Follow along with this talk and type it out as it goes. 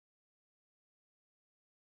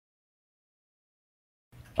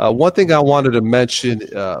One thing I wanted to mention,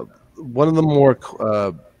 one of the more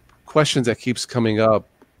questions that keeps coming up,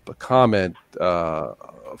 a comment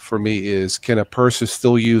for me is, can a person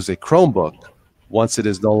still use a Chromebook once it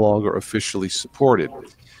is no longer officially supported?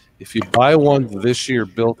 If you buy one this year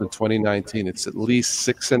built in 2019, it's at least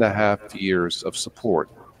 6.5 years of support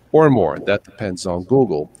or more. That depends on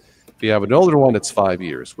Google. If you have an older one, it's 5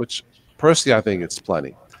 years, which personally I think it's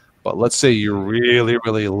plenty. But let's say you really,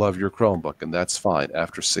 really love your Chromebook, and that's fine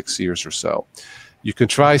after 6 years or so. You can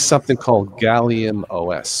try something called Gallium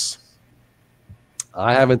OS.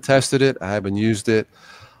 I haven't tested it. I haven't used it.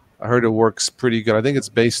 I heard it works pretty good. I think it's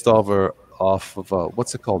based off of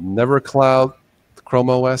what's it called? NeverCloud, Chrome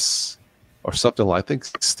OS, or something like. I think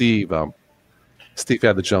Steve had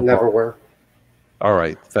to jump on. Neverwhere. All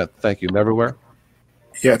right. Thank you. Neverwhere.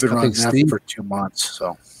 Yeah, I've been running that for 2 months.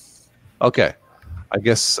 So. Okay. I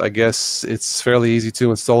guess it's fairly easy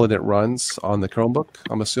to install and it runs on the Chromebook,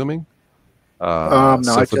 I'm assuming. No, I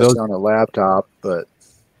just on a laptop, but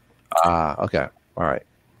okay. All right.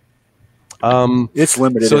 It's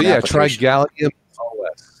limited. So yeah, try Gallium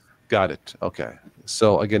OS. Got it. Okay.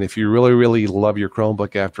 So again, if you really, really love your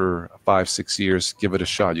Chromebook after 5-6 years, give it a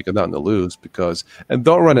shot. You got nothing to lose and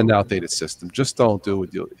don't run an outdated system. Just don't do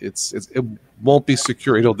it. It won't be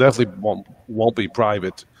secure. It'll definitely won't be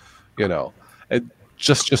private. And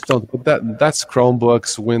just don't. But that's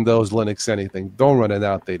Chromebooks, Windows, Linux, anything. Don't run an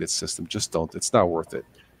outdated system. Just don't. It's not worth it.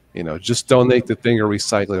 Just donate the thing or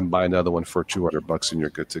recycle it and buy another one for $200 and you're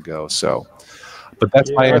good to go. So, but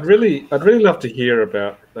that's my. I'd really love to hear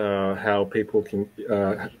about how people can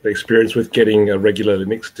the experience with getting a regular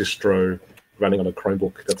Linux distro running on a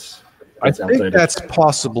Chromebook. I think that's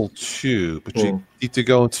possible too, but you need to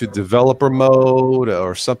go into developer mode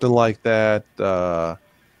or something like that.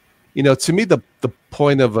 To me, the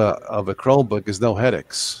point of a Chromebook is no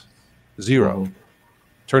headaches, zero.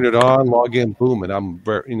 Turn it on, log in, boom, and I'm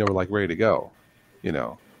ready to go.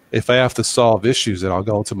 If I have to solve issues, then I'll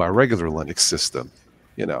go into my regular Linux system.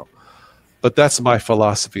 But that's my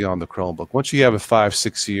philosophy on the Chromebook. Once you have it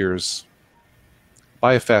 5-6 years,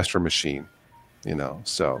 buy a faster machine.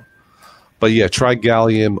 So, but yeah, try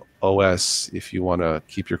Gallium OS if you want to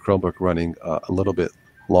keep your Chromebook running a little bit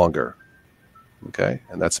longer. Okay,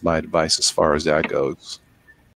 and that's my advice as far as that goes.